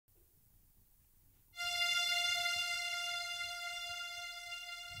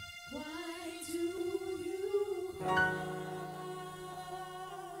He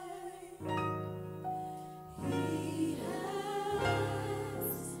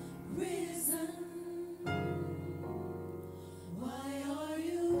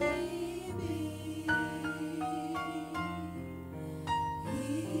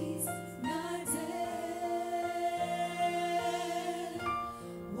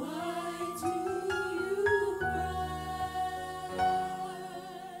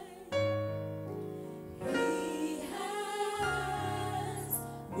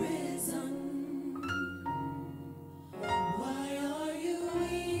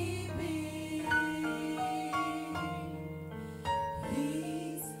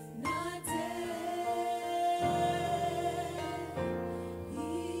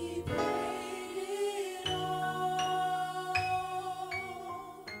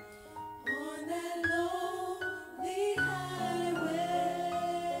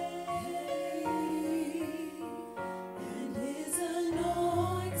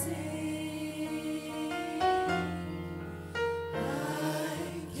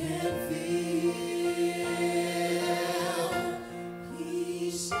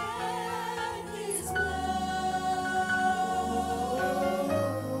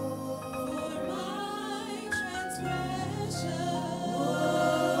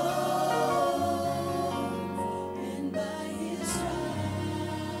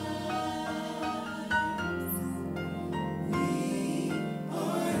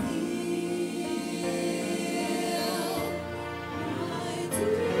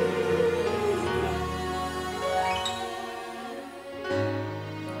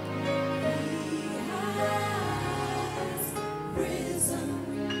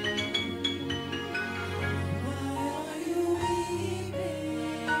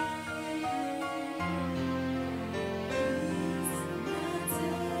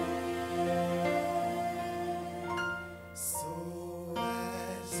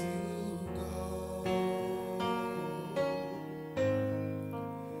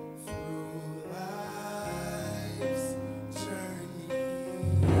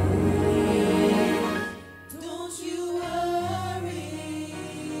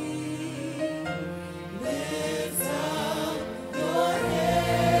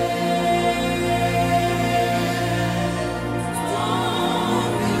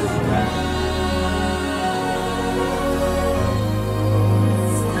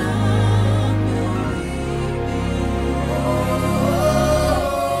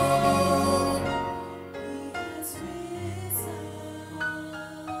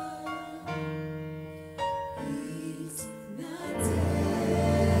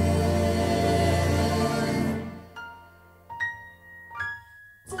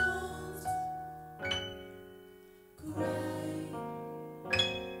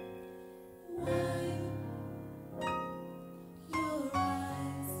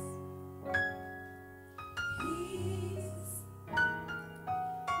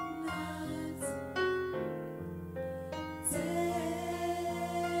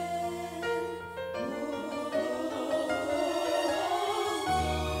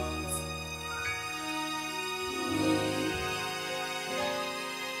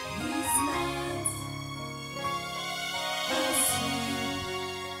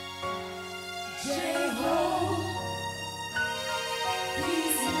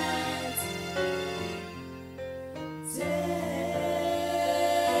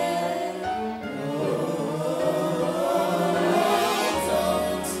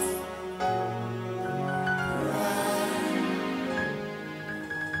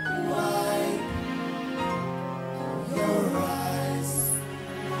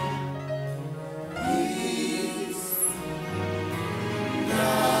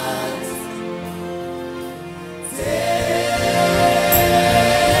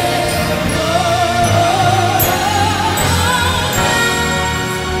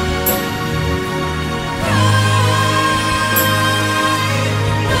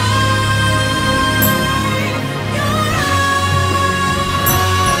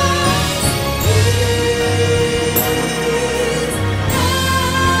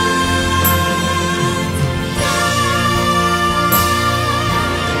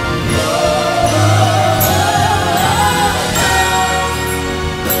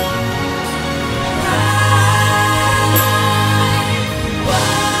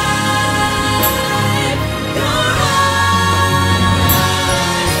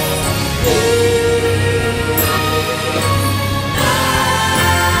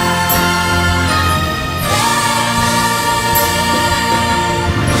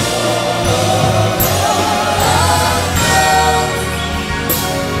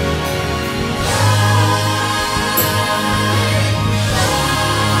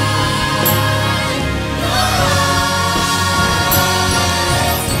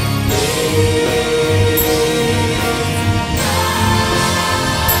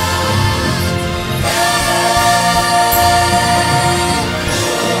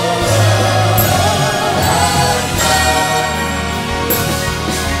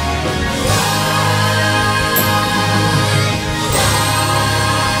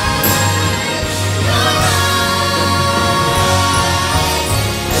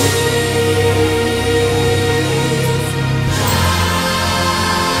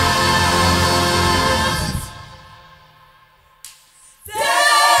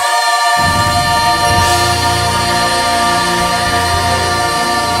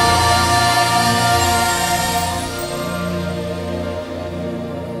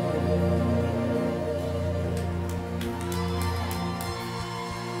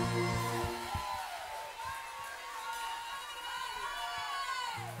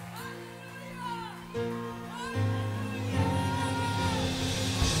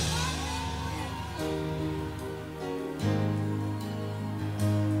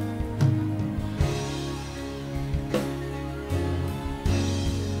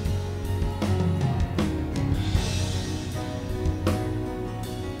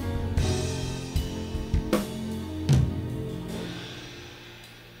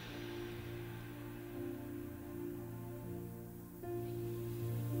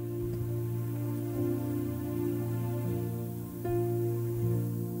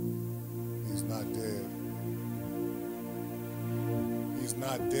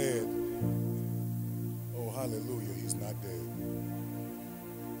not dead. Oh, hallelujah, he's not dead.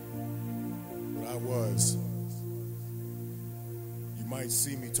 But I was. You might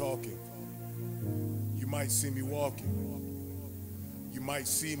see me talking. You might see me walking. You might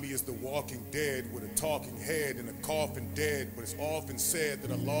see me as the walking dead with a talking head and a coffin dead, but it's often said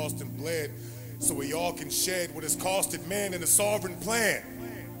that I lost and bled so we all can shed what has costed man in a sovereign plan.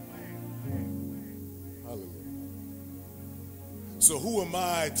 So who am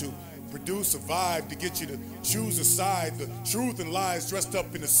I to produce a vibe to get you to choose a side? The truth and lies dressed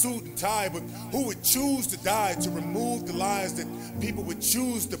up in a suit and tie, but who would choose to die to remove the lies that people would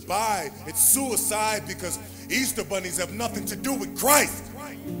choose to buy? It's suicide because Easter bunnies have nothing to do with Christ.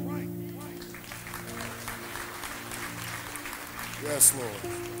 Yes,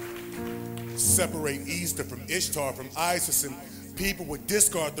 Lord. Separate Easter from Ishtar, from Isis, and people would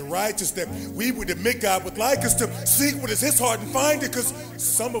discard the righteous that we would admit God would like us to seek what is his heart and find it, because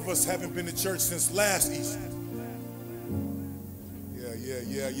some of us haven't been to church since last Easter.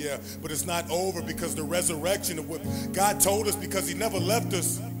 Yeah. But it's not over because the resurrection of what God told us, because he never left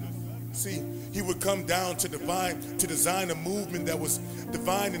us. See, he would come down to design a movement that was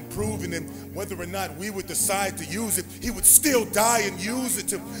divine and proven, and whether or not we would decide to use it, he would still die and use it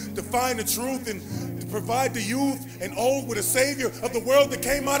to define the truth and to provide the youth and old with a savior of the world that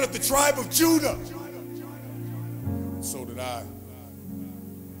came out of the tribe of Judah. So did I.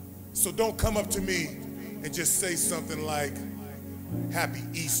 So don't come up to me and just say something like, Happy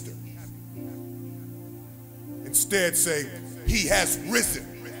Easter. Instead say, he has risen.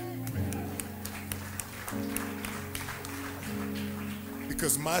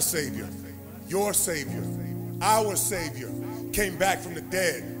 Because my Savior, your Savior, our Savior came back from the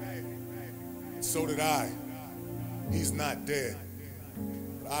dead. And so did I. He's not dead,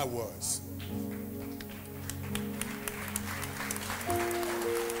 but I was.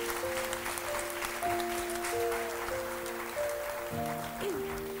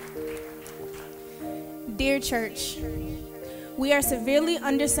 Dear church, we are severely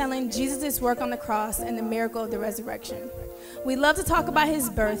underselling Jesus' work on the cross and the miracle of the resurrection. We love to talk about his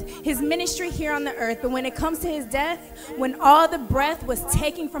birth, his ministry here on the earth, but when it comes to his death, when all the breath was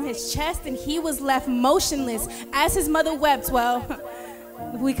taken from his chest and he was left motionless as his mother wept, well,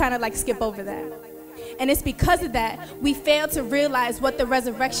 we kind of like skip over that. And it's because of that we fail to realize what the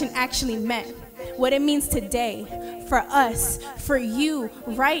resurrection actually meant, what it means today, for us, for you,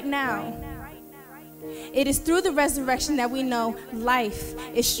 right now. It is through the resurrection that we know life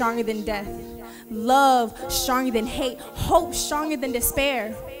is stronger than death, love stronger than hate, hope stronger than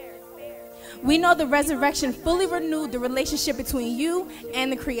despair. We know the resurrection fully renewed the relationship between you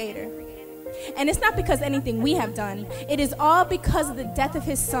and the Creator. And it's not because anything we have done. It is all because of the death of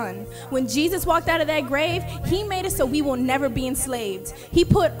his son. When Jesus walked out of that grave, he made it so we will never be enslaved. He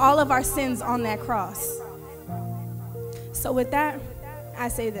put all of our sins on that cross. So with that, I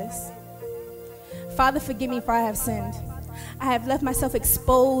say this. Father, forgive me for I have sinned. I have left myself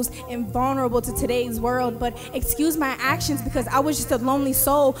exposed and vulnerable to today's world, but excuse my actions because I was just a lonely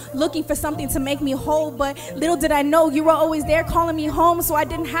soul looking for something to make me whole, but little did I know you were always there calling me home so I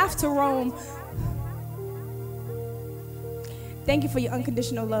didn't have to roam. Thank you for your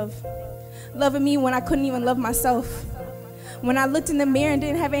unconditional love. Loving me when I couldn't even love myself. When I looked in the mirror and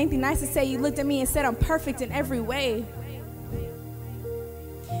didn't have anything nice to say, you looked at me and said I'm perfect in every way.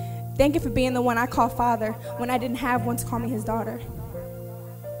 Thank you for being the one I call Father when I didn't have one to call me his daughter.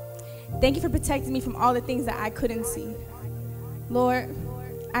 Thank you for protecting me from all the things that I couldn't see. Lord,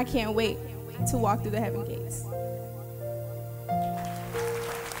 I can't wait to walk through the heaven gates.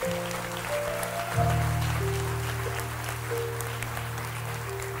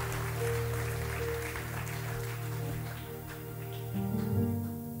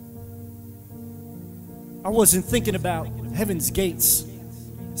 I wasn't thinking about heaven's gates.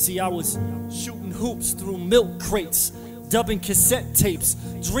 See, I was shooting hoops through milk crates, dubbing cassette tapes,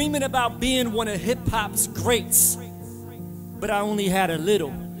 dreaming about being one of hip-hop's greats. But I only had a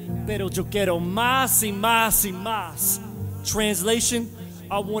little, pero yo quiero más y más y más. Translation,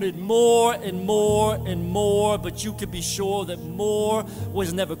 I wanted more and more and more, but you could be sure that more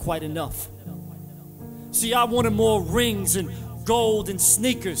was never quite enough. See, I wanted more rings and gold and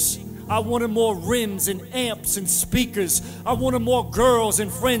sneakers. I wanted more rims and amps and speakers. I wanted more girls and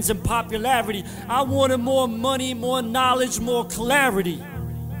friends and popularity. I wanted more money, more knowledge, more clarity.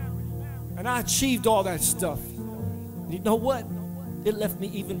 And I achieved all that stuff. And you know what? It left me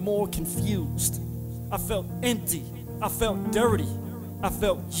even more confused. I felt empty. I felt dirty. I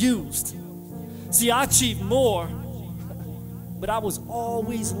felt used. See, I achieved more, but I was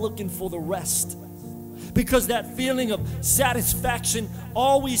always looking for the rest. because that feeling of satisfaction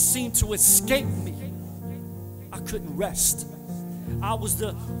always seemed to escape me. I couldn't rest. I was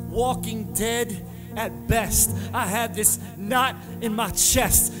the walking dead at best. I had this knot in my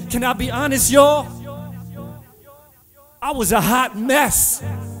chest. Can I be honest, y'all? I was a hot mess.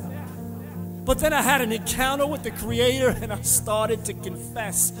 But then I had an encounter with the Creator and I started to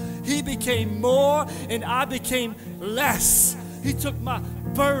confess. He became more and I became less. He took my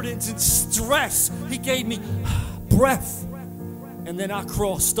burdens and stress. He gave me breath. And then I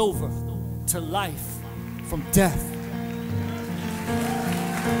crossed over to life from death.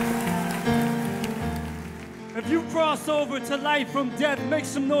 If you cross over to life from death, make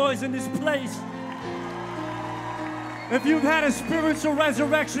some noise in this place. If you've had a spiritual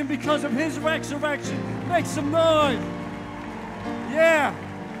resurrection because of his resurrection, make some noise. Yeah.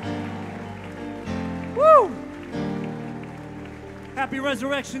 Woo! Happy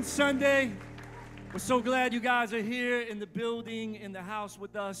Resurrection Sunday. We're so glad you guys are here in the building, in the house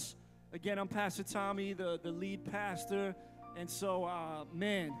with us. Again, I'm Pastor Tommy, the lead pastor. And so,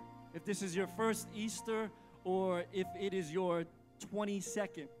 man, if this is your first Easter or if it is your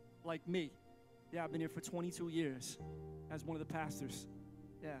 22nd, like me, yeah, I've been here for 22 years as one of the pastors.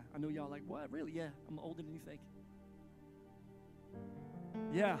 Yeah, I know y'all like, what? Really? Yeah, I'm older than you think.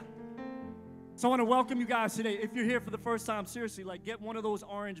 Yeah. So I want to welcome you guys today. If you're here for the first time, seriously, like get one of those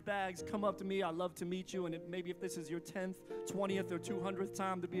orange bags, come up to me. I'd love to meet you. And maybe if this is your 10th, 20th, or 200th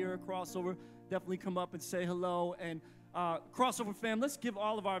time to be here at Crossover, definitely come up and say hello. And Crossover fam, let's give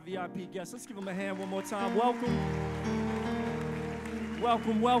all of our VIP guests, let's give them a hand one more time. Welcome.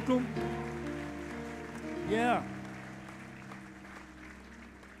 Welcome, welcome. Yeah.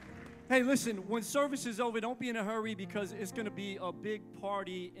 Hey, listen, when service is over, don't be in a hurry because it's going to be a big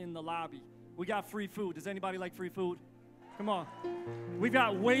party in the lobby. We got free food. Does anybody like free food? Come on. We've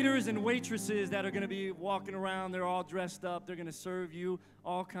got waiters and waitresses that are going to be walking around. They're all dressed up. They're going to serve you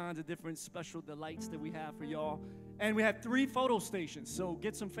all kinds of different special delights that we have for y'all. And we have 3 photo stations. So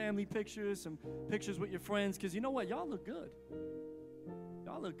get some family pictures, some pictures with your friends, because you know what? Y'all look good.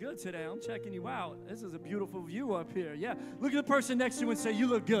 Y'all look good today. I'm checking you out. This is a beautiful view up here. Yeah. Look at the person next to you and say, you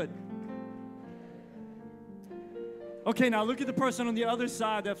look good. Okay, now look at the person on the other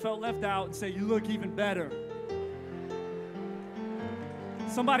side that felt left out and say, you look even better.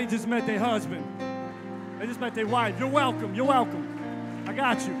 Somebody just met their husband. They just met their wife. You're welcome. You're welcome. I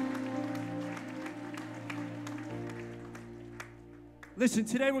got you. Listen,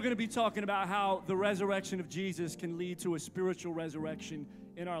 today we're going to be talking about how the resurrection of Jesus can lead to a spiritual resurrection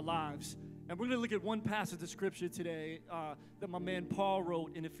in our lives. And we're going to look at one passage of Scripture today that my man Paul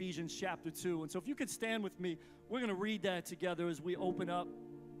wrote in Ephesians chapter 2. And so if you could stand with me, we're going to read that together as we open up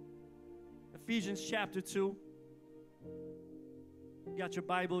Ephesians chapter 2. You got your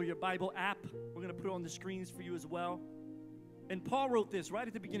Bible app. We're going to put it on the screens for you as well. And Paul wrote this right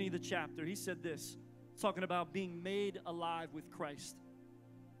at the beginning of the chapter. He said this, talking about being made alive with Christ.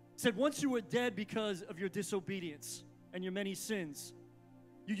 He said, once you were dead because of your disobedience and your many sins,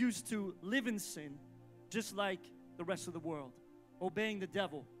 you used to live in sin just like the rest of the world, obeying the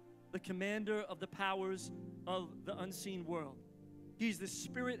devil, the commander of the powers of the unseen world. He's the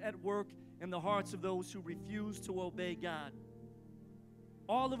spirit at work in the hearts of those who refuse to obey God.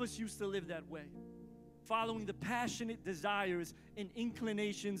 All of us used to live that way, following the passionate desires and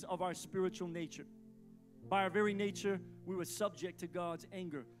inclinations of our spiritual nature. By our very nature, we were subject to God's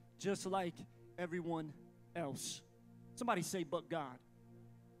anger, just like everyone else. Somebody say, but God.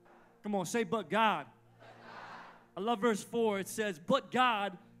 Come on, say, but God. I love verse 4. It says, but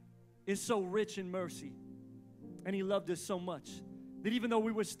God is so rich in mercy, and he loved us so much that even though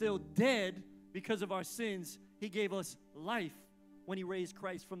we were still dead because of our sins, he gave us life when he raised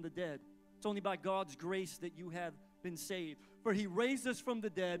Christ from the dead. It's only by God's grace that you have been saved. For he raised us from the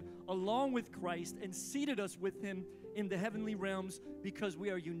dead along with Christ and seated us with him in the heavenly realms because we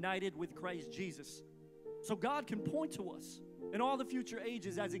are united with Christ Jesus. So God can point to us in all the future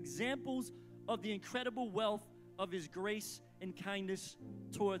ages as examples of the incredible wealth of his grace and kindness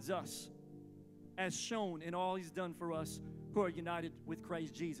towards us, as shown in all he's done for us who are united with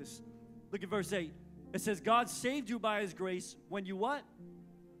Christ Jesus. Look at verse 8. It says, God saved you by his grace when you what?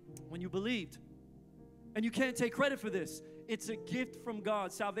 When you believed. And you can't take credit for this. It's a gift from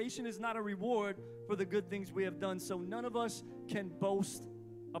God. Salvation is not a reward for the good things we have done, so none of us can boast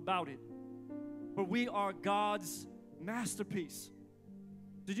about it. But we are God's masterpiece.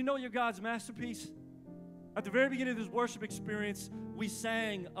 Did you know you're God's masterpiece? At the very beginning of this worship experience, we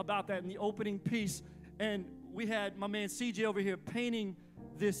sang about that in the opening piece, and we had my man CJ over here painting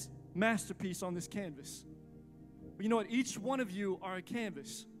this masterpiece on this canvas. But you know what? Each one of you are a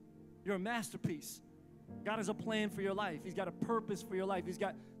canvas. You're a masterpiece. God has a plan for your life. He's got a purpose for your life. He's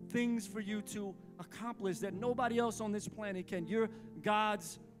got things for you to accomplish that nobody else on this planet can. You're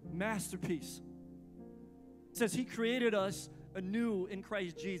God's masterpiece. It says He created us anew in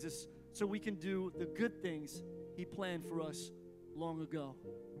Christ Jesus so we can do the good things He planned for us long ago.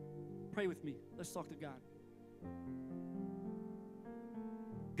 Pray with me. Let's talk to God.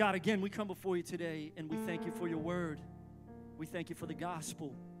 God, again, we come before you today and we thank you for your word. We thank you for the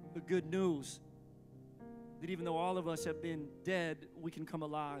gospel, the good news, that even though all of us have been dead, we can come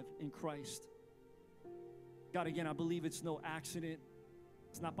alive in Christ. God, again, I believe it's no accident.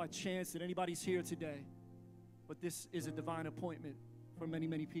 It's not by chance that anybody's here today, but this is a divine appointment for many,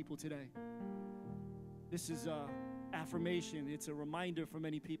 many people today. This is an affirmation. It's a reminder for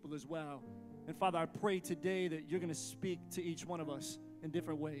many people as well. And Father, I pray today that you're going to speak to each one of us in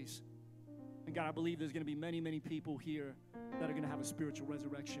different ways. And God, I believe there's going to be many, many people here that are going to have a spiritual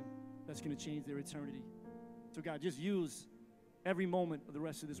resurrection that's going to change their eternity. So God, just use every moment of the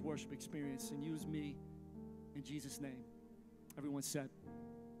rest of this worship experience and use me in Jesus' name. Everyone said,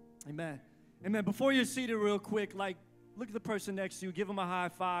 amen. Amen. Before you're seated real quick, look at the person next to you, give him a high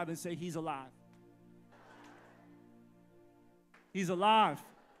five and say, he's alive. He's alive.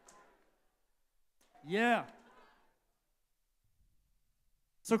 Yeah.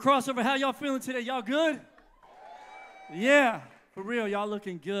 So crossover, how y'all feeling today? Y'all good? Yeah, for real, y'all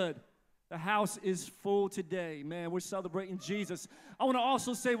looking good. The house is full today, man. We're celebrating Jesus. I want to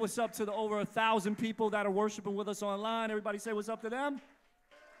also say what's up to the over 1,000 people that are worshiping with us online. Everybody say what's up to them.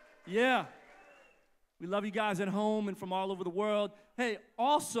 Yeah. We love you guys at home and from all over the world. Hey,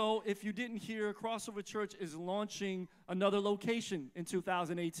 also, if you didn't hear, Crossover Church is launching another location in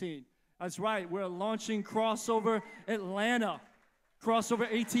 2018. That's right. We're launching Crossover Atlanta.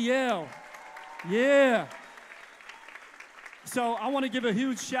 Crossover ATL. Yeah. So I want to give a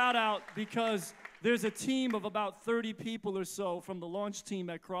huge shout out because there's a team of about 30 people or so from the launch team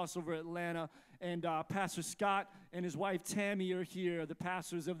at Crossover Atlanta. And Pastor Scott and his wife Tammy are here, the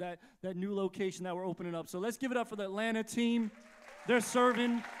pastors of that new location that we're opening up. So let's give it up for the Atlanta team. They're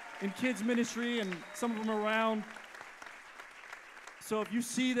serving in kids ministry and some of them are around. So if you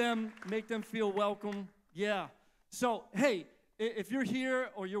see them, make them feel welcome. Yeah. So, hey, if you're here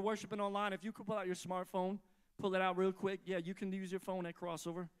or you're worshiping online, if you could pull out your smartphone, pull it out real quick. Yeah, you can use your phone at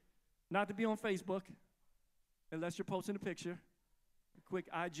Crossover. Not to be on Facebook, unless you're posting a picture. A quick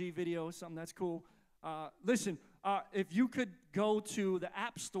IG video, something that's cool. Listen, if you could go to the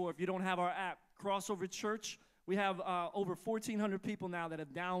App Store, if you don't have our app, Crossover Church, we have over 1,400 people now that have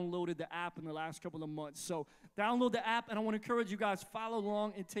downloaded the app in the last couple of months. So download the app, and I want to encourage you guys, follow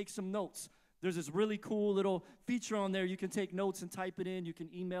along and take some notes. There's this really cool little feature on there. You can take notes and type it in. You can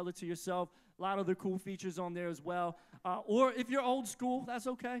email it to yourself. A lot of other cool features on there as well. Or if you're old school, that's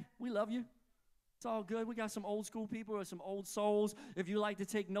okay. We love you. It's all good. We got some old school people or some old souls. If you like to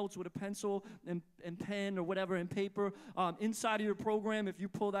take notes with a pencil and pen or whatever and paper, inside of your program, if you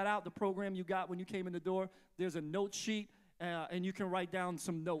pull that out, the program you got when you came in the door, there's a note sheet, and you can write down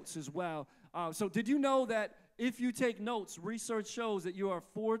some notes as well. So did you know that if you take notes, research shows that you are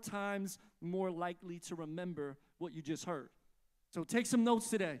 4 times more likely to remember what you just heard? So take some notes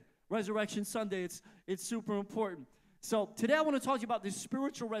today. Resurrection Sunday, it's super important. So today I want to talk to you about this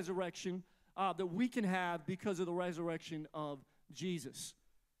spiritual resurrection that we can have because of the resurrection of Jesus.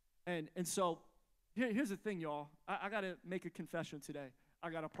 And so here's the thing, y'all. I got to make a confession today.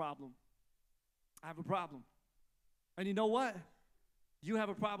 I got a problem. I have a problem. And you know what? You have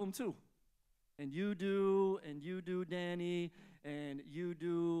a problem too. And you do, Danny, and you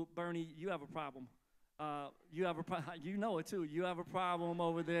do, Bernie. You have a problem. You have a problem. You know it too. You have a problem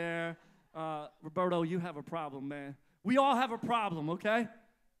over there. Roberto, you have a problem, man. We all have a problem, okay?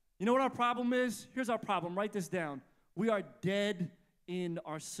 You know what our problem is? Here's our problem. Write this down. We are dead in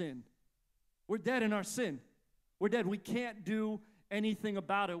our sin. We're dead in our sin. We're dead. We can't do anything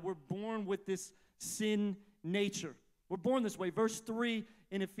about it. We're born with this sin nature. We're born this way. Verse 3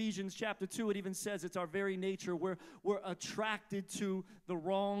 in Ephesians chapter 2, it even says it's our very nature. We're attracted to the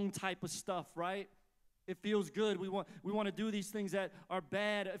wrong type of stuff, right? It feels good. We want to do these things that are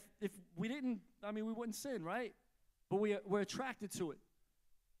bad. If we didn't, we wouldn't sin, right? But we're attracted to it.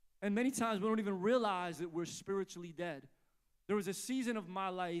 And many times we don't even realize that we're spiritually dead. There was a season of my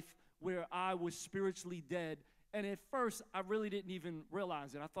life where I was spiritually dead. And at first, I really didn't even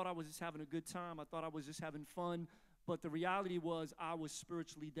realize it. I thought I was just having a good time. I thought I was just having fun. But the reality was I was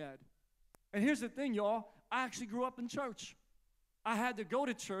spiritually dead. And here's the thing, y'all. I actually grew up in church. I had to go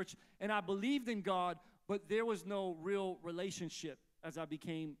to church, and I believed in God, but there was no real relationship as I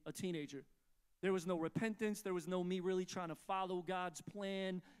became a teenager. There was no repentance. There was no me really trying to follow God's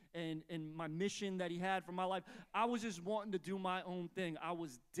plan and my mission that he had for my life. I was just wanting to do my own thing. I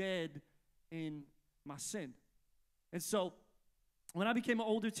was dead in my sin. And so when I became an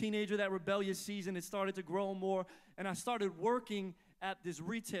older teenager, that rebellious season, it started to grow more, and I started working at this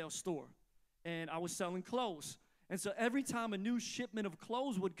retail store, and I was selling clothes. And so every time a new shipment of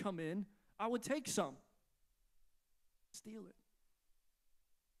clothes would come in, I would take some, steal it.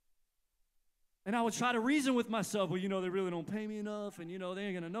 And I would try to reason with myself, well, they really don't pay me enough, and, they ain't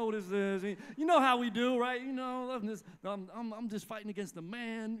going to notice this. You know how we do, right? I'm just fighting against the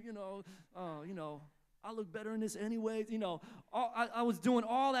man, I look better in this anyways. I was doing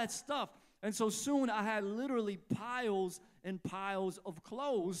all that stuff. And so soon I had literally piles and piles of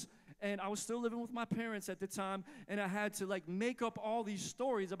clothes, and I was still living with my parents at the time, and I had to make up all these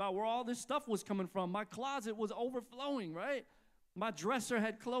stories about where all this stuff was coming from. My closet was overflowing, right? My dresser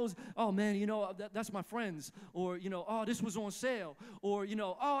had clothes. Oh, man, that's my friends. Or, oh, this was on sale. Or,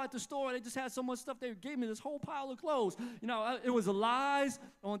 oh, at the store, they just had so much stuff. They gave me this whole pile of clothes. It was lies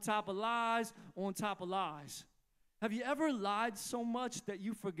on top of lies on top of lies. Have you ever lied so much that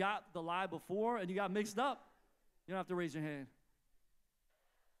you forgot the lie before and you got mixed up? You don't have to raise your hand.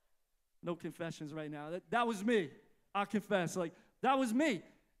 No confessions right now. That was me. I'll confess. That was me.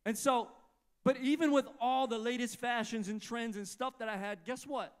 And so, but even with all the latest fashions and trends and stuff that I had, guess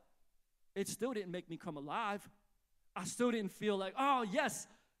what? It still didn't make me come alive. I still didn't feel like, oh, yes.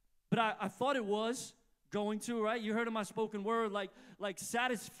 But I thought it was going to, right? You heard of my spoken word, like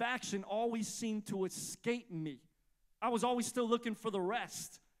satisfaction always seemed to escape me. I was always still looking for the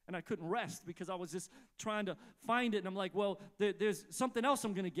rest, and I couldn't rest because I was just trying to find it. And I'm like, well, there's something else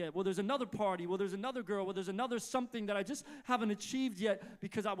I'm going to get. Well, there's another party. Well, there's another girl. Well, there's another something that I just haven't achieved yet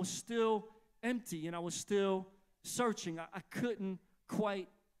because I was still empty and I was still searching. I couldn't quite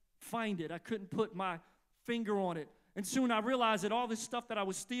find it. I couldn't put my finger on it. And soon I realized that all this stuff that I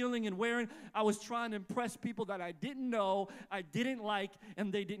was stealing and wearing, I was trying to impress people that I didn't know, I didn't like,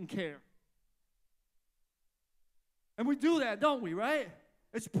 and they didn't care. And we do that, don't we, right?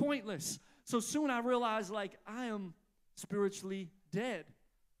 It's pointless. So soon I realized, I am spiritually dead.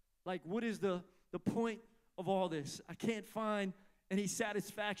 What is the point of all this? I can't find any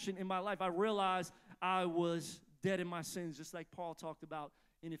satisfaction in my life. I realized I was dead in my sins, just like Paul talked about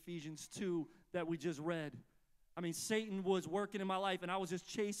in Ephesians 2 that we just read. I mean, Satan was working in my life, and I was just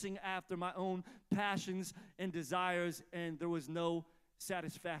chasing after my own passions and desires, and there was no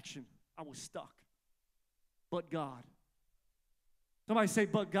satisfaction. I was stuck. But God. Somebody say,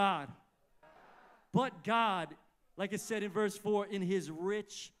 but God. But God, like it said in verse 4, in his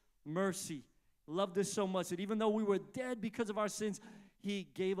rich mercy, loved us so much that even though we were dead because of our sins, he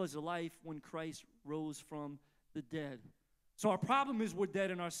gave us life when Christ rose from the dead. So our problem is we're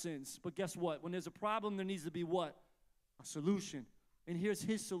dead in our sins. But guess what? When there's a problem, there needs to be what? A solution. And here's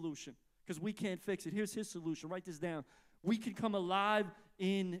his solution, because we can't fix it. Here's his solution. Write this down. We can come alive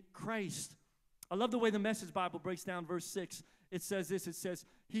in Christ. I love the way the Message Bible breaks down verse 6. It says this. It says,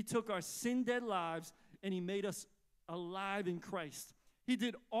 he took our sin-dead lives and he made us alive in Christ. He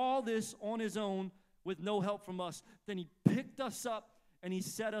did all this on his own with no help from us. Then he picked us up and he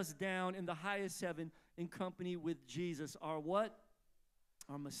set us down in the highest heaven in company with Jesus. Our what?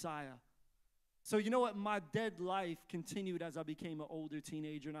 Our Messiah. So you know what? My dead life continued as I became an older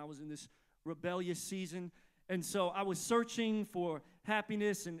teenager and I was in this rebellious season. And so I was searching for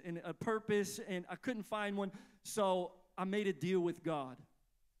happiness and a purpose, and I couldn't find one. So I made a deal with God.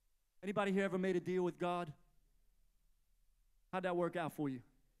 Anybody here ever made a deal with God? How'd that work out for you?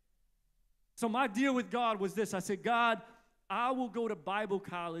 So my deal with God was this. I said, God, I will go to Bible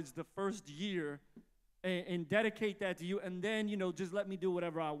college the first year and dedicate that to you, and then, just let me do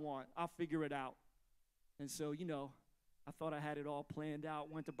whatever I want. I'll figure it out. And so, I thought I had it all planned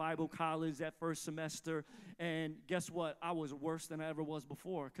out. Went to Bible college that first semester, and guess what? I was worse than I ever was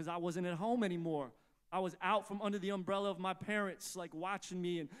before because I wasn't at home anymore. I was out from under the umbrella of my parents, watching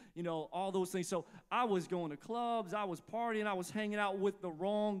me and, all those things. So I was going to clubs, I was partying, I was hanging out with the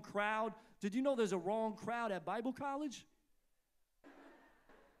wrong crowd. Did you know there's a wrong crowd at Bible college?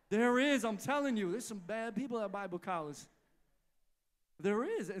 There is, I'm telling you. There's some bad people at Bible college. There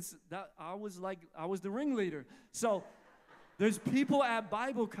is. I was the ringleader. So there's people at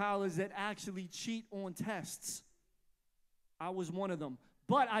Bible college that actually cheat on tests. I was one of them.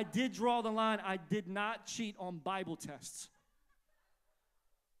 But I did draw the line. I did not cheat on Bible tests.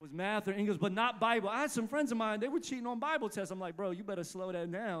 It was math or English, but not Bible. I had some friends of mine, they were cheating on Bible tests. I'm like, bro, you better slow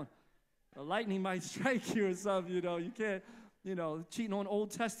that down. The lightning might strike you or something, You can't, cheating on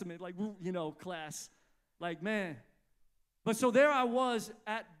Old Testament, class. Man. But so there I was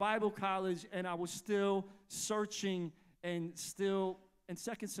at Bible college, and I was still searching and still And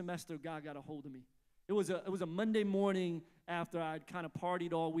second semester, God got a hold of me. It was a Monday morning after I'd kind of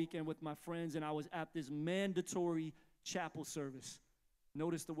partied all weekend with my friends, and I was at this mandatory chapel service.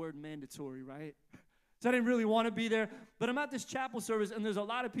 Notice the word mandatory, right? So I didn't really want to be there, but I'm at this chapel service, and there's a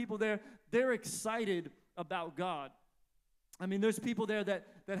lot of people there. They're excited about God. I mean, there's people there that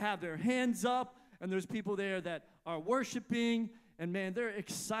have their hands up, and there's people there that are worshiping, and man, they're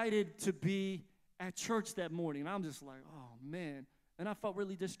excited to be at church that morning. And I'm just like, oh, man. And I felt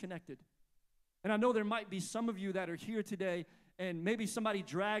really disconnected. And I know there might be some of you that are here today, and maybe somebody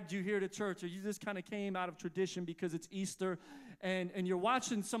dragged you here to church, or you just kind of came out of tradition because it's Easter, and you're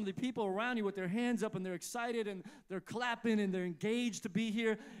watching some of the people around you with their hands up, and they're excited, and they're clapping, and they're engaged to be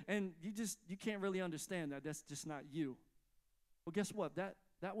here, and you can't really understand that. That's just not you. Well, guess what? That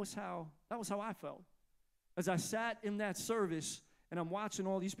was how I felt. As I sat in that service, and I'm watching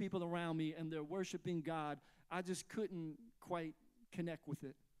all these people around me, and they're worshiping God, I just couldn't quite connect with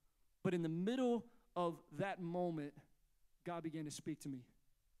it. But in the middle of that moment, God began to speak to me.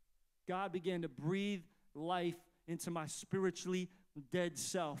 God began to breathe life into my spiritually dead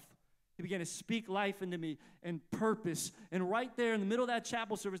self. He began to speak life into me and purpose. And right there in the middle of that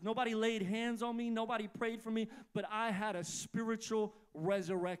chapel service, nobody laid hands on me, nobody prayed for me, but I had a spiritual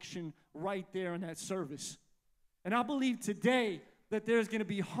resurrection right there in that service. And I believe today that there's going to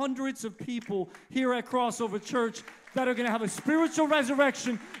be hundreds of people here at Crossover Church that are going to have a spiritual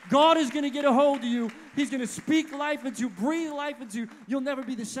resurrection. God is going to get a hold of you. He's going to speak life into you, breathe life into you. You'll never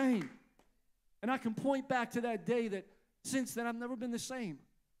be the same. And I can point back to that day that since then I've never been the same.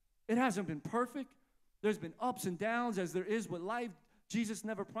 It hasn't been perfect. There's been ups and downs as there is with life. Jesus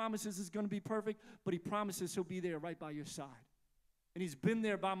never promises it's going to be perfect, but he promises he'll be there right by your side. And he's been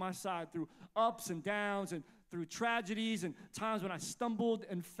there by my side through ups and downs and through tragedies and times when I stumbled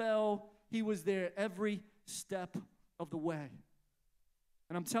and fell. He was there every step of the way.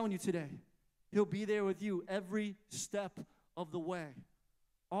 And I'm telling you today, he'll be there with you every step of the way.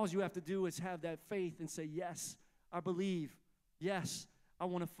 All you have to do is have that faith and say, yes, I believe. Yes, I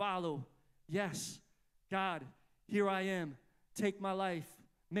want to follow. Yes, God, here I am. Take my life.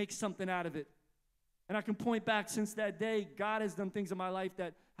 Make something out of it. And I can point back since that day, God has done things in my life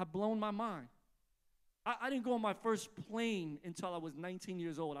that have blown my mind. I didn't go on my first plane until I was 19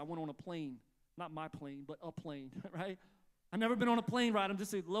 years old. I went on a plane. Not my plane, but a plane, right? I've never been on a plane ride. I'm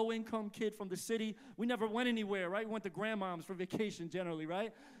just a low-income kid from the city. We never went anywhere, right? We went to grandmom's for vacation generally,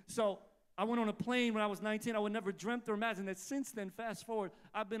 right? So I went on a plane when I was 19. I would never dreamt or imagined that since then, fast forward,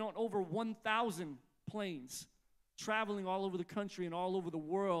 I've been on over 1,000 planes, traveling all over the country and all over the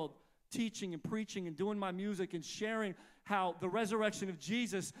world, teaching and preaching and doing my music and sharing how the resurrection of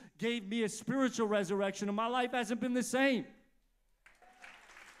Jesus gave me a spiritual resurrection, and my life hasn't been the same.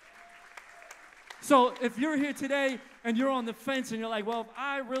 So if you're here today and you're on the fence and you're like, well, if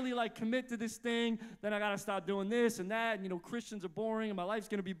I really commit to this thing, then I got to start doing this and that, and Christians are boring and my life's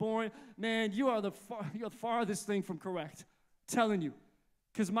going to be boring, man, you're the farthest thing from correct. I'm telling you.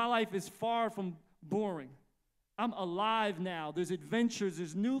 Because my life is far from boring. I'm alive now. There's adventures.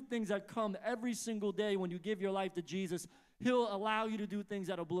 There's new things that come every single day when you give your life to Jesus. He'll allow you to do things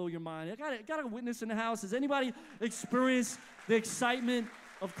that'll blow your mind. I got a witness in the house. Has anybody experienced the excitement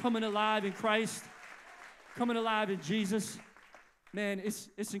of coming alive in Christ? Coming alive in Jesus? Man,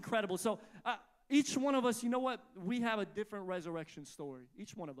 it's incredible. So each one of us, you know what? We have a different resurrection story.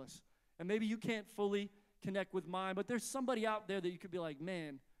 Each one of us. And maybe you can't fully connect with mine, but there's somebody out there that you could be like,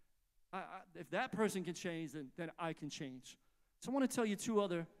 man, if that person can change, then I can change. So I want to tell you two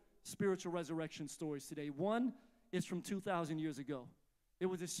other spiritual resurrection stories today. One is from 2,000 years ago. It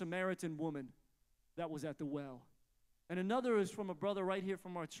was a Samaritan woman that was at the well. And another is from a brother right here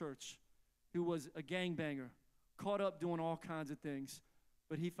from our church who was a gangbanger, caught up doing all kinds of things,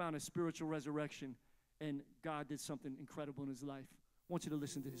 but he found a spiritual resurrection, and God did something incredible in his life. I want you to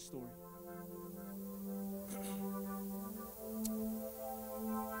listen to his story.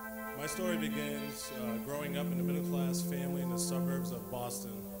 My story begins growing up in a middle-class family in the suburbs of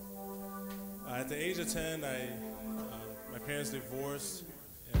Boston. At the age of 10, my parents divorced,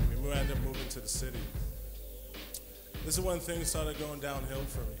 and we ended up moving to the city. This is when things started going downhill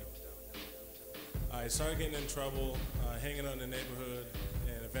for me. I started getting in trouble, hanging out in the neighborhood,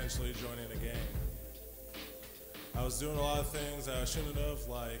 and eventually joining a gang. I was doing a lot of things that I shouldn't have,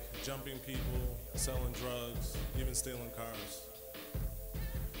 like jumping people, selling drugs, even stealing cars.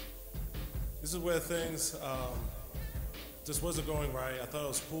 This is where things just wasn't going right. I thought it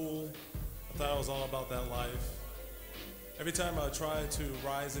was cool. I thought it was all about that life. Every time I tried to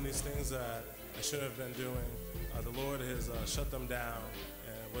rise in these things that I should have been doing, the Lord has shut them down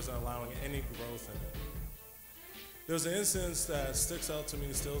and wasn't allowing any growth in it. There's an instance that sticks out to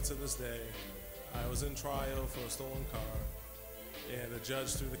me still to this day. I was in trial for a stolen car, and the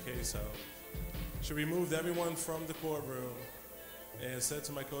judge threw the case out. She removed everyone from the courtroom and said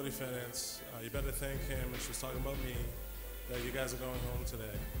to my co-defendants, you better thank him, and she was talking about me, that you guys are going home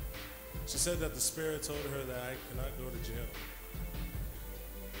today. She said that the Spirit told her that I could not go to jail.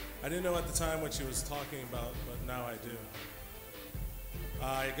 I didn't know at the time what she was talking about, but now I do.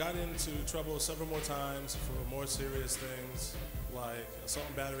 I got into trouble several more times for more serious things like assault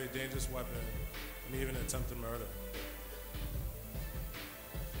and battery, dangerous weapon, and even attempted murder.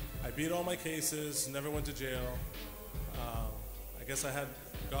 I beat all my cases, never went to jail. I guess I had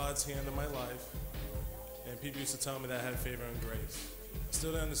God's hand in my life, and people used to tell me that I had favor and grace. I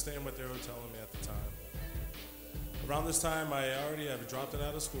still didn't understand what they were telling me at the time. Around this time, I already had dropped it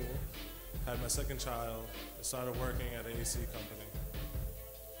out of school, had my second child, and started working at an AC company.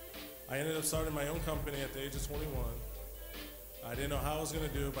 I ended up starting my own company at the age of 21. I didn't know how I was going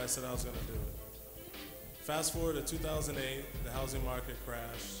to do it, but I said I was going to do it. Fast forward to 2008, the housing market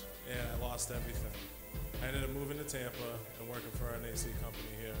crashed, and I lost everything. I ended up moving to Tampa and working for an AC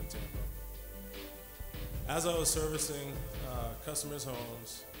company here in Tampa. As I was servicing customers'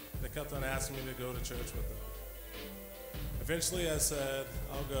 homes, they kept on asking me to go to church with them. Eventually I said,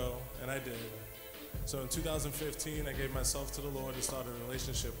 I'll go, and I did. So in 2015, I gave myself to the Lord and started a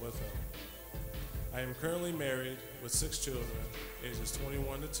relationship with Him. I am currently married with 6 children, ages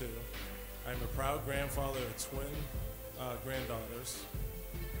 21 to 2. I am a proud grandfather of twin granddaughters.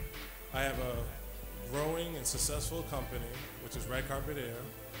 I have a growing and successful company, which is Red Carpet Air.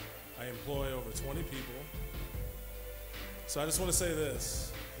 I employ over 20 people. So I just want to say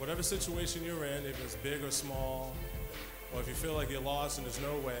this. Whatever situation you're in, if it's big or small, or if you feel like you're lost and there's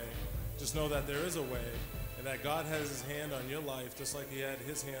no way, just know that there is a way, and that God has His hand on your life just like He had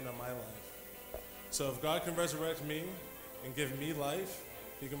His hand on my life. So if God can resurrect me and give me life,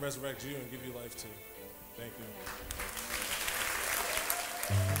 He can resurrect you and give you life too. Thank you.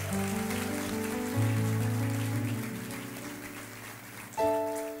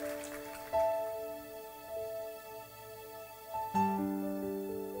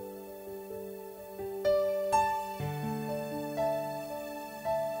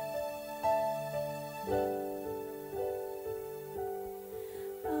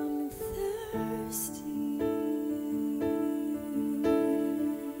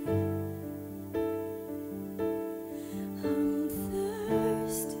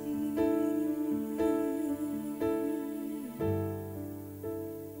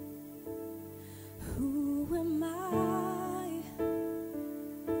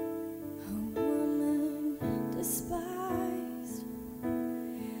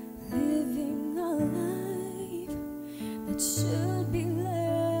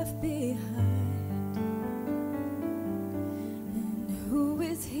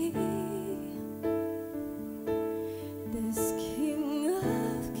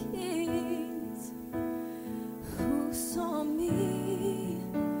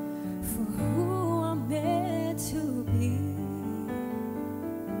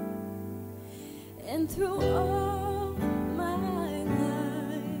 Through all my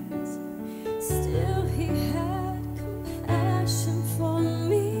lies, still He had compassion for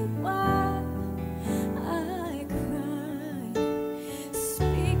me while I cried,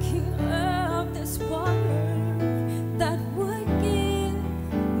 speaking of this water that would give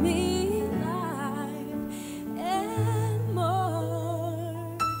me life and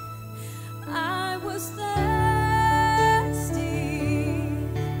more. I was thirsty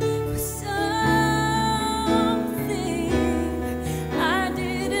for some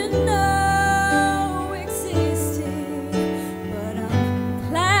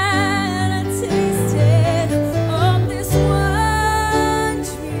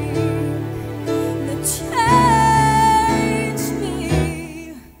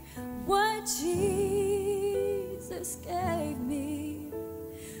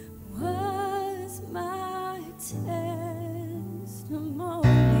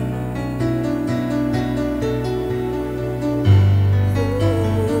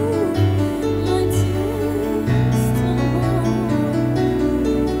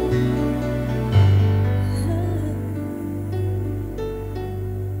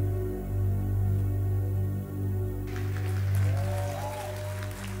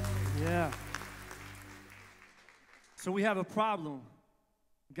So we have a problem.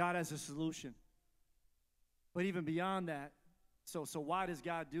 God has a solution. But even beyond that, so why does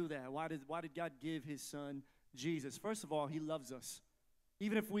God do that? Why did God give His Son, Jesus? First of all, He loves us.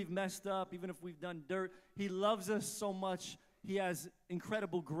 Even if we've messed up, even if we've done dirt, He loves us so much. He has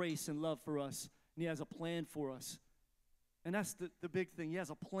incredible grace and love for us, and He has a plan for us. And that's the big thing. He has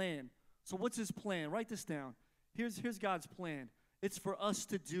a plan. So what's his plan? Write this down. Here's God's plan. It's for us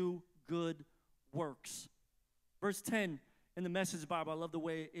to do good works. Verse 10 in the Message Bible, I love the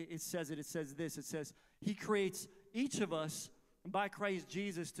way it says it. It says this. It says, he creates each of us by Christ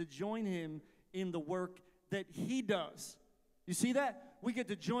Jesus to join him in the work that he does. You see that? We get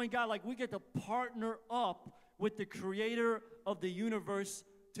to join God, like we get to partner up with the creator of the universe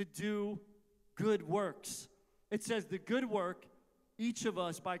to do good works. It says the good work, each of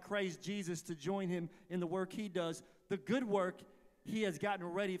us by Christ Jesus to join him in the work he does. The good work he has gotten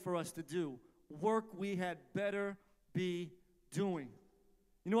ready for us to do. Work we had better be doing.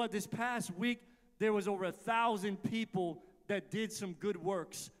 You know what? This past week, there was over 1,000 people that did some good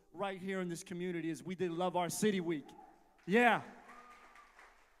works right here in this community as we did Love Our City Week. Yeah.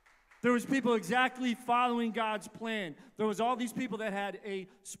 There was people exactly following God's plan. There was all these people that had a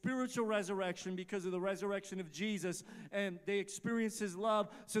spiritual resurrection because of the resurrection of Jesus, and they experienced his love.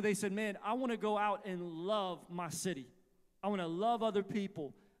 So they said, man, I want to go out and love my city. I want to love other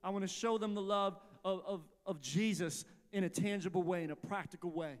people. I want to show them the love of Jesus in a tangible way, in a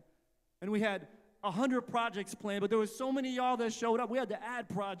practical way. And we had 100 projects planned, but there was so many of y'all that showed up. We had to add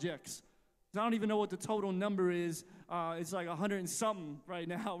projects. I don't even know what the total number is. It's like 100 and something right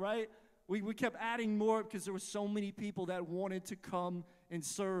now, right? We kept adding more because there were so many people that wanted to come and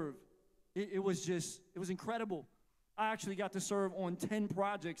serve. It was incredible. I actually got to serve on 10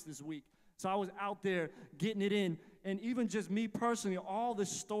 projects this week. So I was out there getting it in. And even just me personally, all the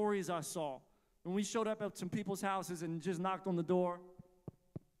stories I saw. When we showed up at some people's houses and just knocked on the door,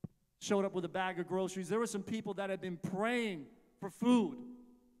 showed up with a bag of groceries, there were some people that had been praying for food.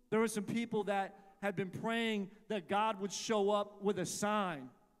 There were some people that had been praying that God would show up with a sign.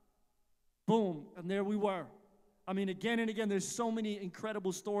 Boom, and there we were. I mean, again and again, there's so many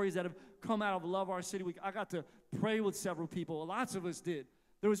incredible stories that have come out of Love Our City Week. I got to pray with several people. Lots of us did.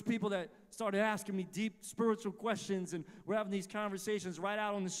 There was people that started asking me deep spiritual questions, and we're having these conversations right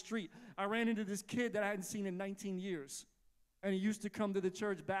out on the street. I ran into this kid that I hadn't seen in 19 years, and he used to come to the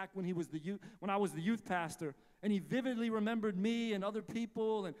church back when I was the youth pastor. And he vividly remembered me and other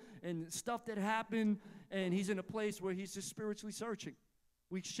people and stuff that happened. And he's in a place where he's just spiritually searching.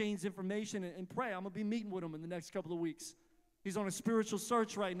 We exchange information and pray. I'm going to be meeting with him in the next couple of weeks. He's on a spiritual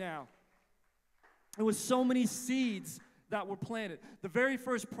search right now. There was so many seeds that were planted. The very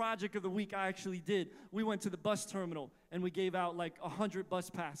first project of the week I actually did, we went to the bus terminal and we gave out like 100 bus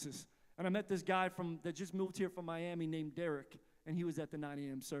passes. And I met this guy that just moved here from Miami named Derek. And he was at the 9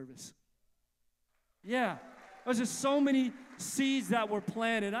 a.m. service. Yeah. There's just so many seeds that were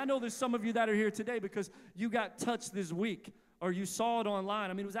planted. I know there's some of you that are here today because you got touched this week or you saw it online.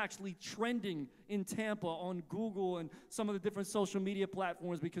 I mean, it was actually trending in Tampa on Google and some of the different social media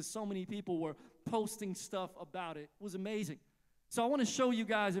platforms because so many people were posting stuff about it. It was amazing. So I want to show you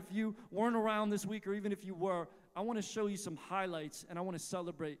guys, if you weren't around this week or even if you were, I want to show you some highlights and I want to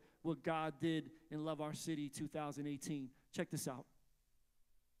celebrate what God did in Love Our City 2018. Check this out.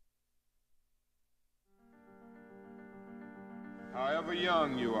 However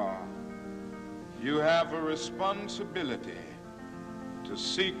young you are, you have a responsibility to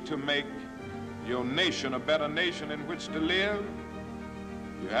seek to make your nation a better nation in which to live.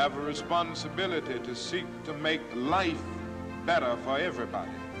 You have a responsibility to seek to make life better for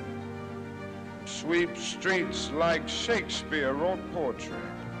everybody. Sweep streets like Shakespeare wrote poetry.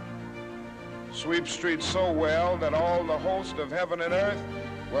 Sweep streets so well that all the host of heaven and earth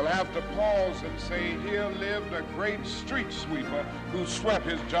will have to pause and say, here lived a great street sweeper who swept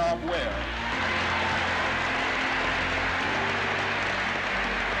his job well.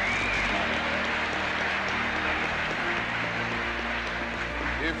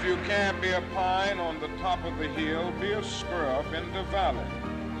 If you can't be a pine on the top of the hill, be a scrub in the valley.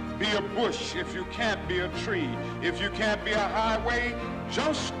 Be a bush if you can't be a tree. If you can't be a highway,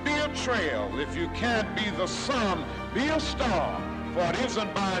 just be a trail. If you can't be the sun, be a star. For it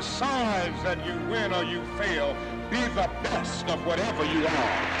isn't by size that you win or you fail. Be the best of whatever you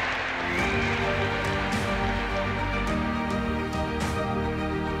are.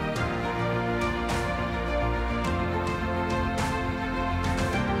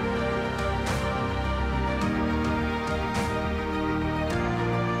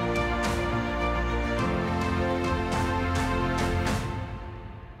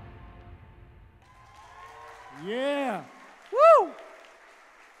 Yeah. Woo!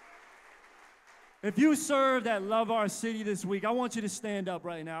 If you served at Love Our City this week, I want you to stand up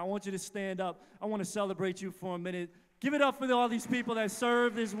right now. I want you to stand up. I want to celebrate you for a minute. Give it up for all these people that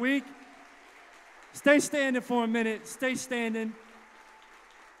served this week. Stay standing for a minute. Stay standing.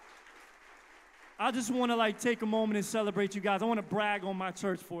 I just want to take a moment and celebrate you guys. I want to brag on my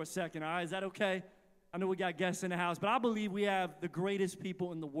church for a second, all right? Is that okay? I know we got guests in the house, but I believe we have the greatest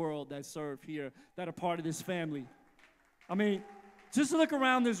people in the world that serve here that are part of this family. I mean, just look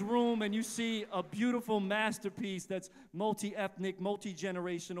around this room and you see a beautiful masterpiece that's multi-ethnic,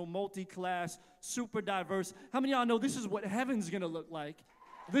 multi-generational, multi-class, super diverse. How many of y'all know this is what heaven's going to look like?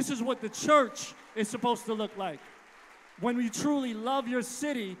 This is what the church is supposed to look like. When you truly love your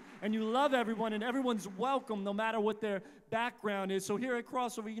city and you love everyone and everyone's welcome no matter what their background is. So here at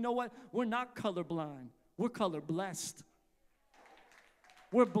Crossover, you know what? We're not colorblind. We're color blessed.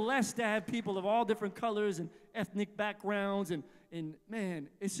 We're blessed to have people of all different colors and ethnic backgrounds. And man,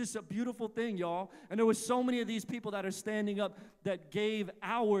 it's just a beautiful thing, y'all. And there were so many of these people that are standing up that gave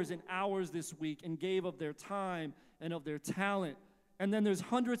hours and hours this week and gave of their time and of their talent. And then there's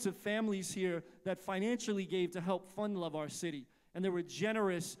hundreds of families here that financially gave to help fund Love Our City. And they were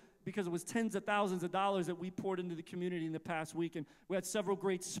generous because it was tens of thousands of dollars that we poured into the community in the past week. And we had several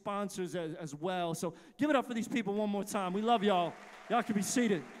great sponsors as well. So give it up for these people one more time. We love y'all. Y'all can be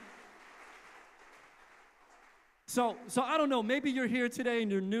seated. So I don't know. Maybe you're here today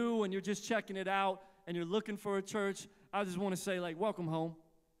and you're new and you're just checking it out and you're looking for a church. I just want to say, welcome home.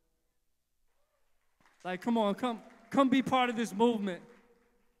 Come on, come be part of this movement.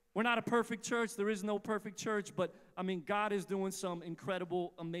 We're not a perfect church. There is no perfect church, but, God is doing some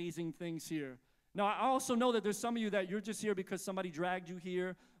incredible, amazing things here. Now, I also know that there's some of you that you're just here because somebody dragged you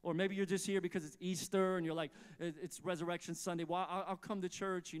here, or maybe you're just here because it's Easter, and you're like, it's Resurrection Sunday. Well, I'll come to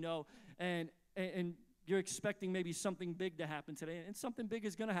church, and you're expecting maybe something big to happen today, and something big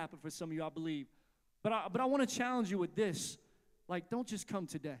is going to happen for some of you, I believe. But I want to challenge you with this. Don't just come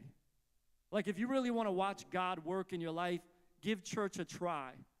today. If you really want to watch God work in your life, give church a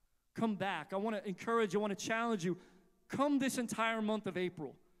try. Come back. I want to encourage you. I want to challenge you. Come this entire month of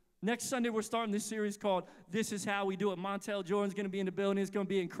April. Next Sunday, we're starting this series called This Is How We Do It. Montel Jordan's going to be in the building. It's going to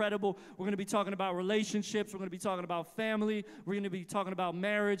be incredible. We're going to be talking about relationships. We're going to be talking about family. We're going to be talking about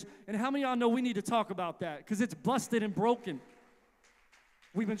marriage. And how many of y'all know we need to talk about that? Because it's busted and broken.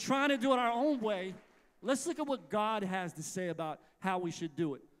 We've been trying to do it our own way. Let's look at what God has to say about how we should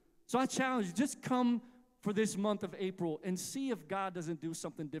do it. So I challenge you, just come for this month of April and see if God doesn't do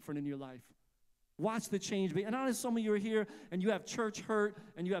something different in your life. Watch the change. And I know some of you are here and you have church hurt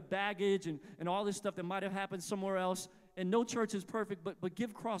and you have baggage and all this stuff that might have happened somewhere else. And no church is perfect, but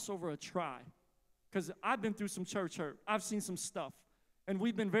give Crossover a try. Because I've been through some church hurt. I've seen some stuff. And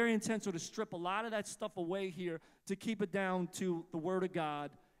we've been very intentional to strip a lot of that stuff away here to keep it down to the Word of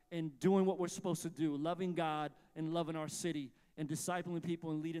God and doing what we're supposed to do, loving God and loving our city and discipling people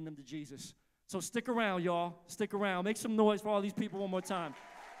and leading them to Jesus. So stick around, y'all. Stick around. Make some noise for all these people one more time.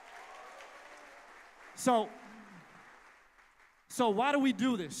 So why do we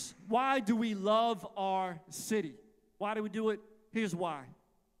do this? Why do we love our city? Why do we do it? Here's why.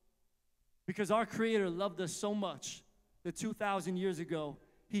 Because our Creator loved us so much that 2,000 years ago,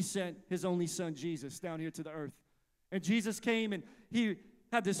 He sent His only Son, Jesus, down here to the earth. And Jesus came and He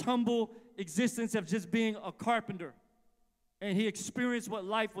had this humble existence of just being a carpenter. And He experienced what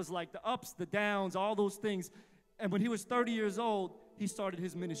life was like, the ups, the downs, all those things. And when He was 30 years old, He started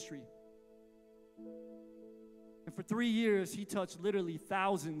His ministry. And for 3 years, He touched literally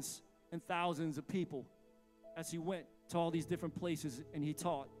thousands and thousands of people as He went to all these different places and He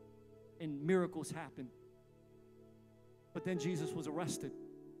taught. And miracles happened. But then Jesus was arrested.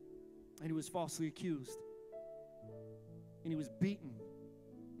 And He was falsely accused. And He was beaten.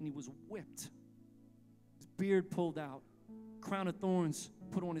 And He was whipped. His beard pulled out. Crown of thorns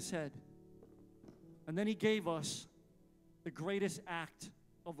put on His head. And then He gave us the greatest act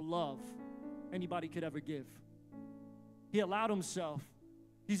of love anybody could ever give. He allowed Himself.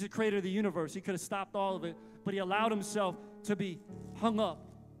 He's the creator of the universe. He could have stopped all of it, but He allowed Himself to be hung up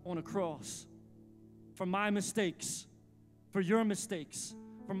on a cross for my mistakes, for your mistakes,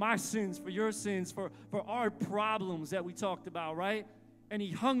 for my sins, for your sins, for our problems that we talked about, right? And He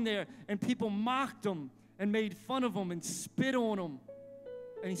hung there, and people mocked Him and made fun of Him and spit on Him.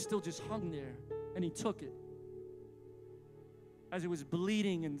 And He still just hung there, and He took it. As He was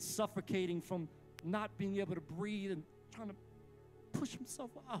bleeding and suffocating from not being able to breathe and trying to push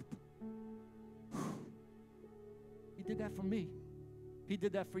Himself up. He did that for me. He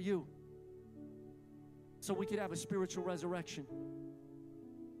did that for you. So we could have a spiritual resurrection.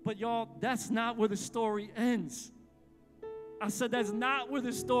 But y'all, that's not where the story ends. I said that's not where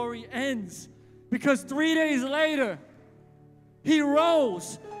the story ends. Because 3 days later, He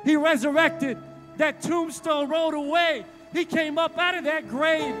rose. He resurrected. That tombstone rolled away. He came up out of that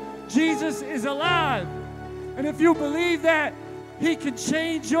grave. Jesus is alive. And if you believe that, He can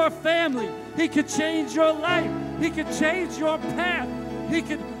change your family. He could change your life. He could change your path. He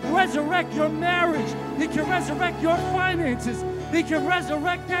could resurrect your marriage. He can resurrect your finances. He can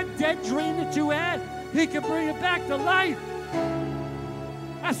resurrect that dead dream that you had. He can bring it back to life.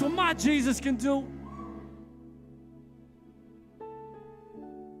 That's what my Jesus can do.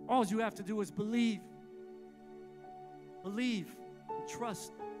 All you have to do is believe. Believe and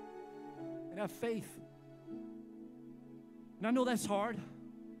trust and have faith. And I know that's hard.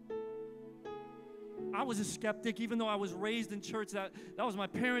 I was a skeptic, even though I was raised in church. That was my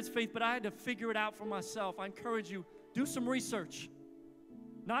parents' faith, but I had to figure it out for myself. I encourage you, do some research.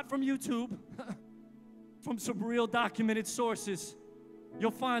 Not from YouTube, from some real documented sources.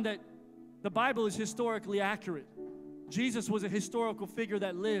 You'll find that the Bible is historically accurate. Jesus was a historical figure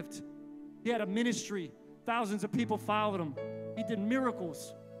that lived. He had a ministry. Thousands of people followed him. He did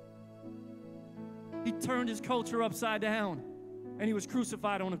miracles. He turned his culture upside down, and he was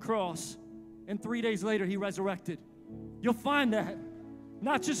crucified on a cross. And 3 days later, he resurrected. You'll find that,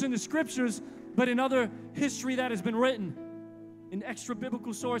 not just in the scriptures, but in other history that has been written, in extra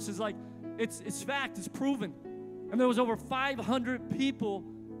biblical sources. Like, it's fact, it's proven. And there was over 500 people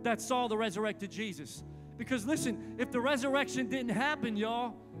that saw the resurrected Jesus. Because listen, if the resurrection didn't happen,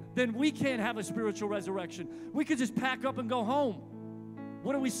 y'all, then we can't have a spiritual resurrection. We could just pack up and go home.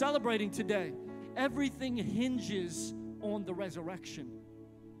 What are we celebrating today? Everything hinges on the resurrection.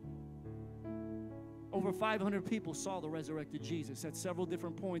 Over 500 people saw the resurrected Jesus at several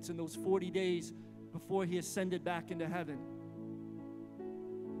different points in those 40 days before he ascended back into heaven.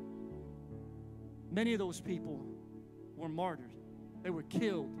 Many of those people were martyred. They were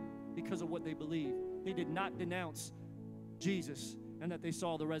killed because of what they believed. They did not denounce Jesus and that they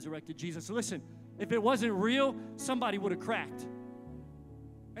saw the resurrected Jesus. So listen, if it wasn't real, somebody would have cracked.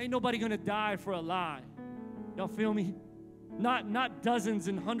 Ain't nobody gonna die for a lie. Y'all feel me? Not dozens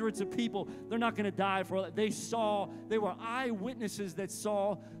and hundreds of people. They're not gonna die for a lie. They were eyewitnesses that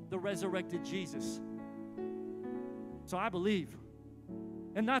saw the resurrected Jesus. So I believe.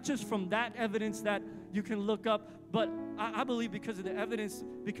 And not just from that evidence that you can look up, but I believe because of the evidence,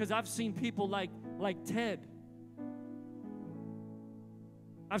 because I've seen people like Ted.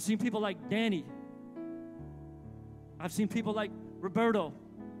 I've seen people like Danny. I've seen people like Roberto.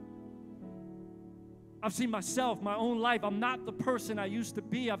 I've seen myself, my own life. I'm not the person I used to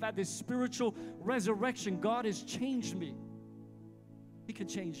be. I've had this spiritual resurrection. God has changed me. He can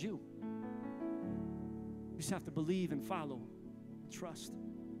change you. You just have to believe and follow and trust.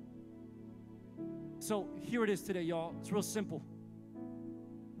 So here it is today, y'all. It's real simple.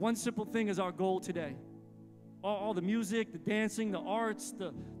 One simple thing is our goal today. All the music, the dancing, the arts,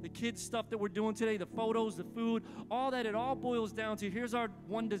 the kids' stuff that we're doing today, the photos, the food, all that, it all boils down to, here's our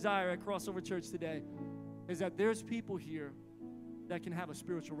one desire at Crossover Church today, is that there's people here that can have a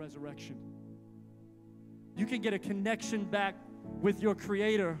spiritual resurrection. You can get a connection back with your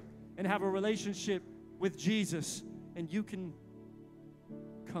Creator and have a relationship with Jesus, and you can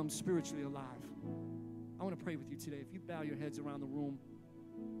come spiritually alive. I want to pray with you today. If you bow your heads around the room,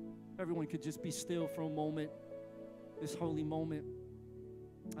 everyone could just be still for a moment, this holy moment.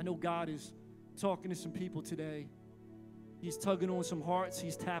 I know God is talking to some people today. He's tugging on some hearts.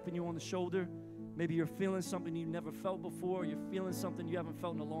 He's tapping you on the shoulder. Maybe you're feeling something you never felt before. You're feeling something you haven't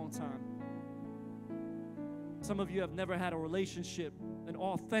felt in a long time. Some of you have never had a relationship, an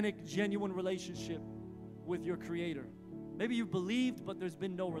authentic, genuine relationship with your Creator. Maybe you've believed, but there's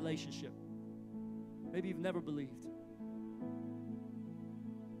been no relationship. Maybe you've never believed.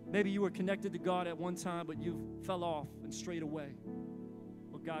 Maybe you were connected to God at one time, but you fell off and strayed away.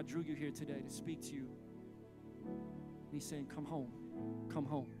 Well, God drew you here today to speak to you. And He's saying, come home. Come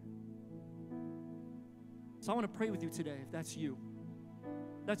home. So I want to pray with you today, if that's you.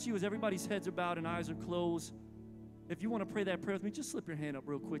 If that's you, as everybody's heads are bowed and eyes are closed. If you want to pray that prayer with me, just slip your hand up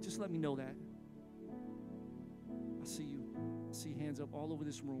real quick. Just let me know that. I see you. I see hands up all over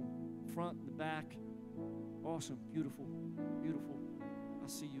this room. Front, the back. Awesome. Beautiful. Beautiful. I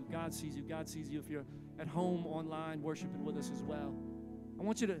see you. God sees you. God sees you. If you're at home, online, worshiping with us as well, I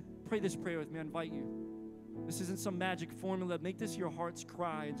want you to pray this prayer with me. I invite you. This isn't some magic formula. Make this your heart's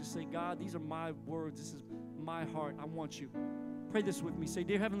cry and just say, God, these are my words. This is my heart. I want you. Pray this with me. Say,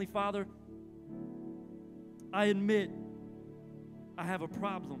 Dear Heavenly Father, I admit I have a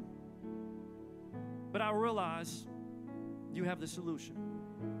problem, but I realize you have the solution.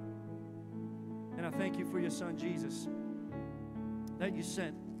 And I thank you for your Son, Jesus, that you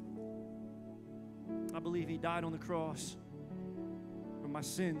sent. I believe He died on the cross for my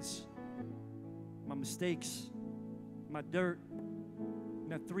sins, my mistakes, my dirt.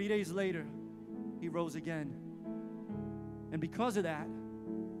 And that 3 days later, He rose again. And because of that,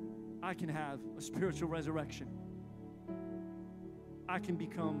 I can have a spiritual resurrection. I can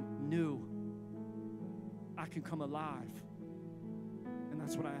become new. I can come alive. And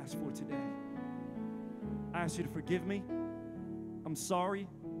that's what I ask for today. I ask you to forgive me. I'm sorry.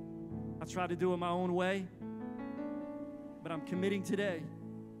 I tried to do it my own way. But I'm committing today.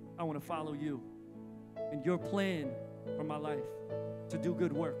 I want to follow you and your plan for my life to do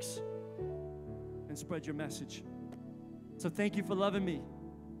good works and spread your message. So thank you for loving me,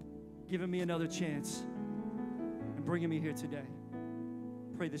 giving me another chance, and bringing me here today.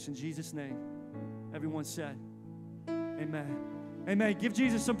 Pray this in Jesus' name. Everyone said, amen. Amen. Give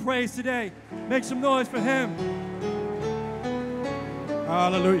Jesus some praise today. Make some noise for him.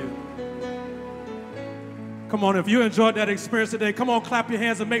 Hallelujah. Come on, if you enjoyed that experience today, come on, clap your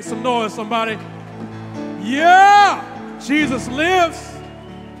hands and make some noise, somebody. Yeah! Jesus lives.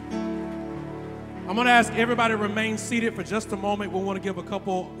 I'm going to ask everybody to remain seated for just a moment. We want to give a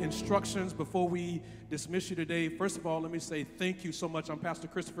couple instructions before we dismiss you today. First of all, let me say thank you so much. I'm Pastor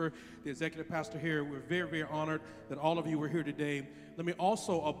Christopher, the executive pastor here. We're very, very honored that all of you were here today. Let me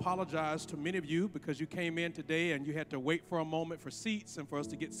also apologize to many of you because you came in today and you had to wait for a moment for seats and for us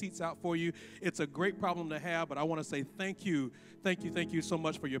to get seats out for you. It's a great problem to have, but I want to say thank you. Thank you so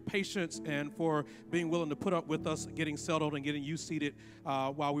much for your patience and for being willing to put up with us getting settled and getting you seated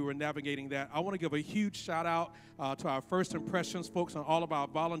while we were navigating that. I want to give a huge shout out to our First Impressions folks and all of our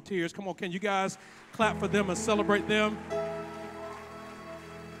volunteers. Come on, can you guys clap for them and celebrate them?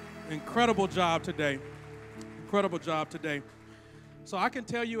 Incredible job today. Incredible job today. So I can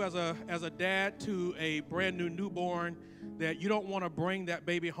tell you as a dad to a brand new newborn that you don't want to bring that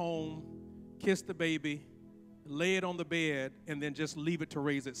baby home, kiss the baby, lay it on the bed, and then just leave it to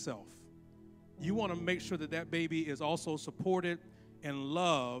raise itself. You want to make sure that that baby is also supported and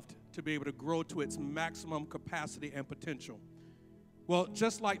loved to be able to grow to its maximum capacity and potential. Well,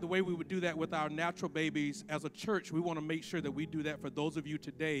 just like the way we would do that with our natural babies, as a church, we want to make sure that we do that for those of you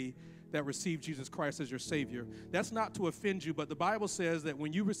today that receive Jesus Christ as your Savior. That's not to offend you, but the Bible says that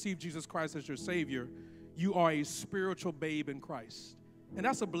when you receive Jesus Christ as your Savior, you are a spiritual babe in Christ. And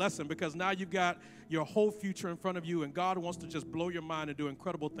that's a blessing because now you've got your whole future in front of you, and God wants to just blow your mind and do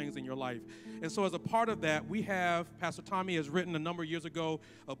incredible things in your life. And so as a part of that, we have, Pastor Tommy has written a number of years ago,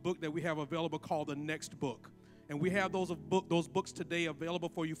 a book that we have available called The Next Book. And we have those books today available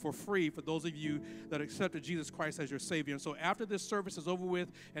for you for free for those of you that accepted Jesus Christ as your Savior. And so after this service is over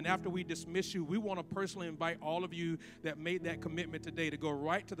with and after we dismiss you, we want to personally invite all of you that made that commitment today to go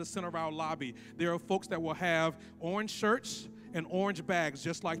right to the center of our lobby. There are folks that will have orange shirts and orange bags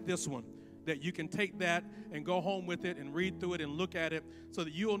just like this one, that you can take that and go home with it and read through it and look at it so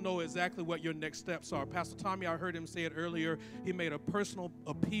that you'll know exactly what your next steps are. Pastor Tommy, I heard him say it earlier. He made a personal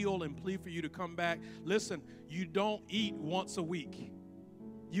appeal and plea for you to come back. Listen, you don't eat once a week.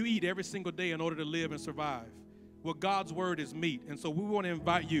 You eat every single day in order to live and survive. Well, God's word is meat, and so we want to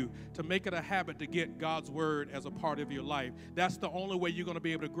invite you to make it a habit to get God's word as a part of your life. That's the only way you're going to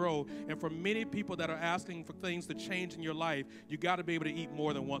be able to grow. And for many people that are asking for things to change in your life, you got to be able to eat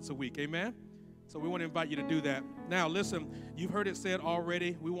more than once a week. Amen? So we want to invite you to do that. Now, listen, you've heard it said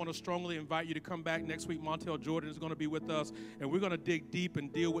already. We want to strongly invite you to come back next week. Montel Jordan is going to be with us, and we're going to dig deep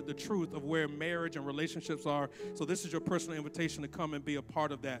and deal with the truth of where marriage and relationships are. So this is your personal invitation to come and be a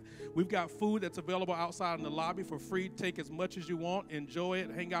part of that. We've got food that's available outside in the lobby for free. Take as much as you want. Enjoy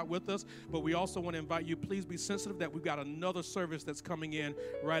it. Hang out with us. But we also want to invite you, please be sensitive that we've got another service that's coming in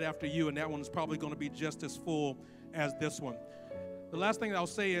right after you, and that one is probably going to be just as full as this one. The last thing I'll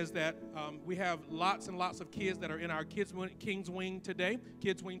say is that we have lots and lots of kids that are in our Kids Wing today.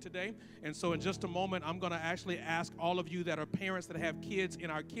 And so in just a moment, I'm going to actually ask all of you that are parents that have kids in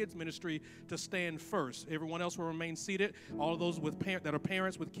our kids ministry to stand first. Everyone else will remain seated. All of those that are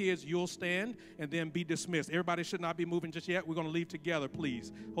parents with kids, you'll stand and then be dismissed. Everybody should not be moving just yet. We're going to leave together,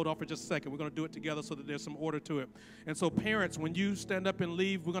 please. Hold on for just a second. We're going to do it together so that there's some order to it. And so parents, when you stand up and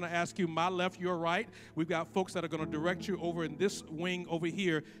leave, we're going to ask you my left, your right. We've got folks that are going to direct you over in this wing over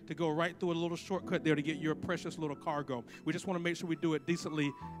here to go right through a little shortcut there to get your precious little cargo. We just want to make sure we do it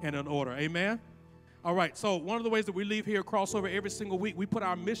decently and in order. Amen? All right, so one of the ways that we leave here, crossover every single week, we put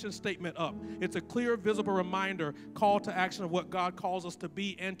our mission statement up. It's a clear, visible reminder, call to action of what God calls us to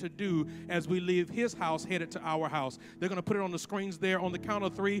be and to do as we leave his house headed to our house. They're going to put it on the screens there. On the count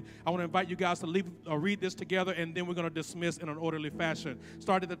of three, I want to invite you guys to read this together, and then we're going to dismiss in an orderly fashion.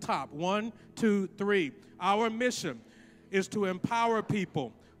 Start at the top. 1, 2, 3. Our mission is to empower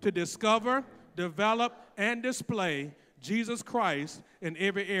people to discover, develop, and display Jesus Christ in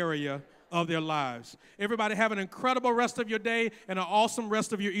every area of their lives. Everybody have an incredible rest of your day and an awesome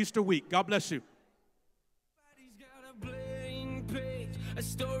rest of your Easter week. God bless you. Everybody's got a blank page. a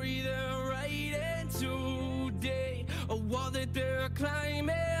story they're writing today, a wall that they're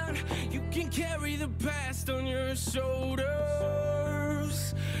climbing. You can carry the past on your shoulders.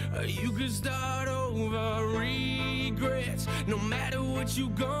 You can start over regrets. No matter what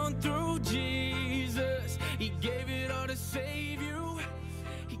you've gone through, Jesus, He gave it all to save you.